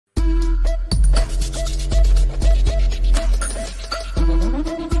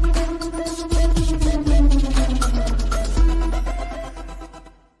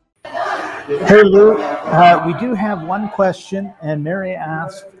Hey Lou, we do have one question, and Mary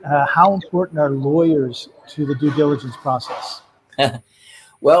asked, how important are lawyers to the due diligence process?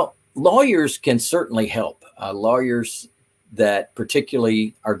 Well, lawyers can certainly help. Lawyers that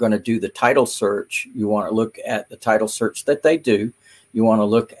particularly are going to do the title search, you want to look at the title search that they do. You want to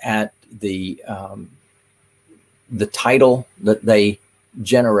look at the title that they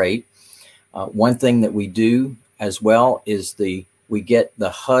generate. One thing that we do as well is we get the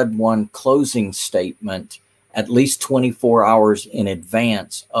HUD-1 closing statement at least 24 hours in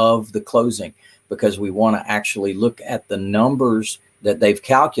advance of the closing, because we want to actually look at the numbers that they've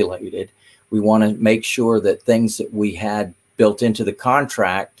calculated. We want to make sure that things that we had built into the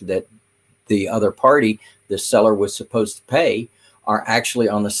contract that the other party, the seller, was supposed to pay are actually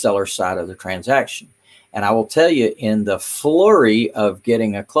on the seller side of the transaction. And I will tell you, in the flurry of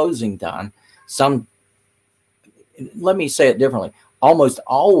getting a closing done, let me say it differently. Almost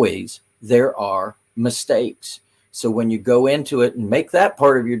always there are mistakes. So when you go into it, and make that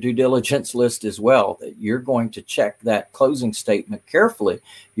part of your due diligence list as well, that you're going to check that closing statement carefully.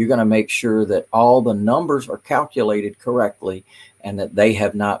 You're going to make sure that all the numbers are calculated correctly and that they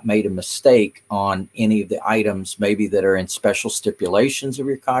have not made a mistake on any of the items, maybe that are in special stipulations of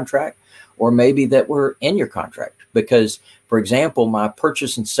your contract, or maybe that were in your contract. Because, for example, my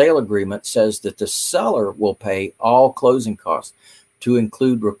purchase and sale agreement says that the seller will pay all closing costs, to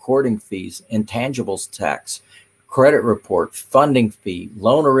include recording fees, intangibles tax, credit report, funding fee,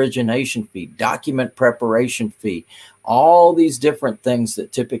 loan origination fee, document preparation fee, all these different things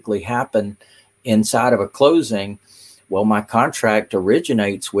that typically happen inside of a closing. Well, my contract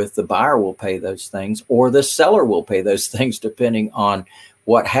originates with the buyer will pay those things, or the seller will pay those things, depending on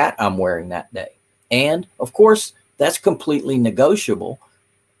what hat I'm wearing that day. And of course, that's completely negotiable.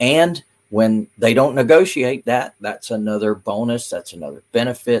 And when they don't negotiate that, that's another bonus, that's another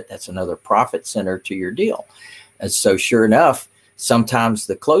benefit, that's another profit center to your deal. And so sure enough, sometimes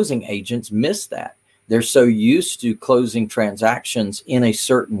the closing agents miss that. They're so used to closing transactions in a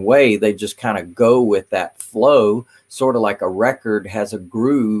certain way, they just kind of go with that flow, sort of like a record has a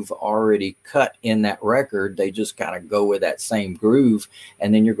groove already cut in that record. They just kind of go with that same groove.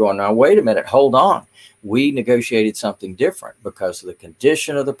 And then you're going, now, wait a minute, hold on. We negotiated something different because of the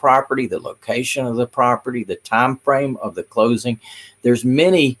condition of the property, the location of the property, the time frame of the closing. There's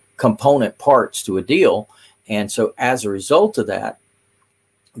many component parts to a deal. And so as a result of that,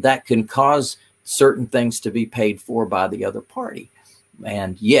 that can cause certain things to be paid for by the other party.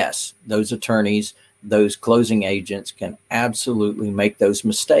 And yes, those attorneys, those closing agents can absolutely make those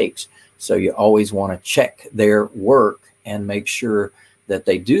mistakes. So you always want to check their work and make sure that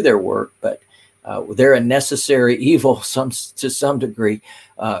they do their work. But they're a necessary evil to some degree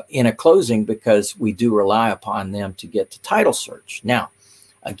in a closing, because we do rely upon them to get to title search. Now,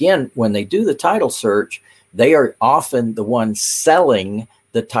 again, when they do the title search, they are often the ones selling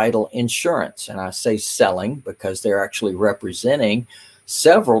the title insurance. And I say selling because they're actually representing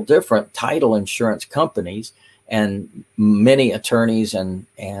several different title insurance companies, and many attorneys and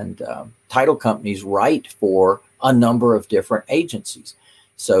title companies write for a number of different agencies.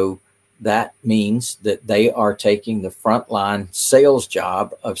 So that means that they are taking the frontline sales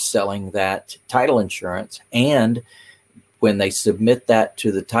job of selling that title insurance. And when they submit that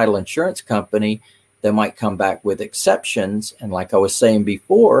to the title insurance company, they might come back with exceptions. And like I was saying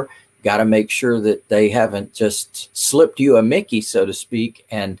before, got to make sure that they haven't just slipped you a Mickey, so to speak,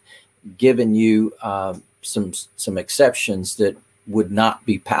 and given you some exceptions that would not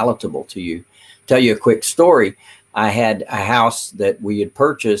be palatable to you. Tell you a quick story. I had a house that we had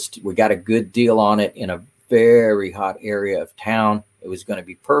purchased. We got a good deal on it in a very hot area of town. It was going to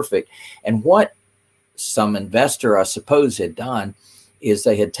be perfect. And what some investor, I suppose, had done is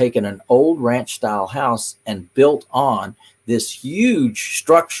they had taken an old ranch style house and built on this huge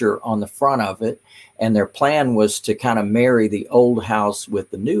structure on the front of it. And their plan was to kind of marry the old house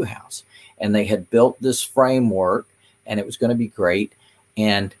with the new house. And they had built this framework, and it was going to be great.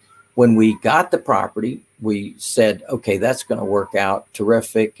 And when we got the property, we said, okay, that's going to work out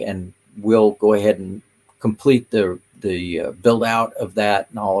terrific, and we'll go ahead and complete the build out of that,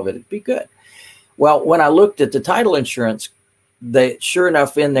 and all of it would be good. Well, when I looked at the title insurance, they sure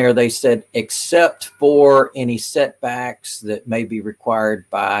enough in there, they said, except for any setbacks that may be required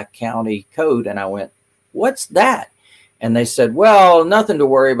by county code. And I went, what's that? And they said, well, nothing to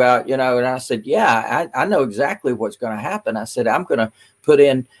worry about, you know. And I said, yeah, I know exactly what's going to happen. I said, I'm going to put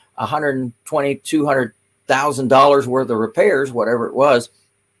in $120,000, $200,000 worth of repairs, whatever it was.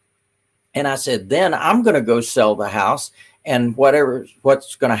 And I said, then I'm going to go sell the house. And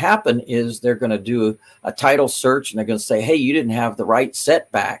what's going to happen is they're going to do a title search, and they're going to say, hey, you didn't have the right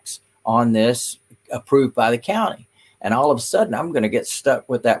setbacks on this approved by the county. And all of a sudden, I'm going to get stuck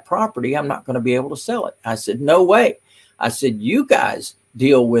with that property. I'm not going to be able to sell it. I said, no way. I said, you guys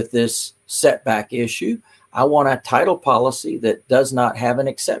deal with this setback issue. I want a title policy that does not have an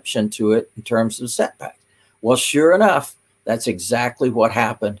exception to it in terms of setback. Well, sure enough, that's exactly what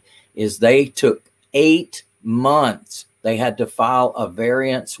happened. Is they took 8 months. They had to file a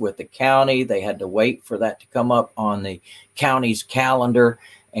variance with the county. They had to wait for that to come up on the county's calendar,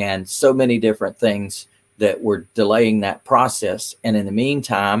 and so many different things that were delaying that process. And in the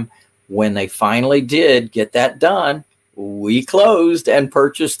meantime, when they finally did get that done, we closed and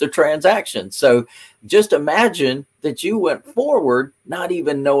purchased the transaction. So just imagine that you went forward not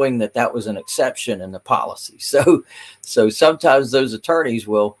even knowing that that was an exception in the policy. So sometimes those attorneys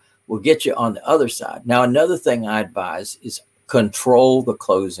will get you on the other side. Now, another thing I advise is control the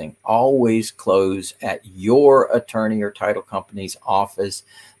closing. Always close at your attorney or title company's office.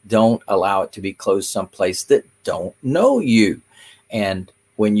 Don't allow it to be closed someplace that don't know you. And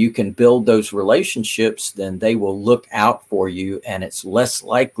when you can build those relationships, then they will look out for you, and it's less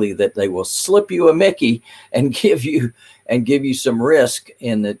likely that they will slip you a Mickey and give you some risk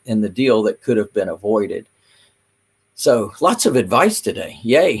in the deal that could have been avoided. So lots of advice today.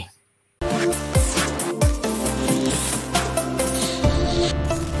 Yay.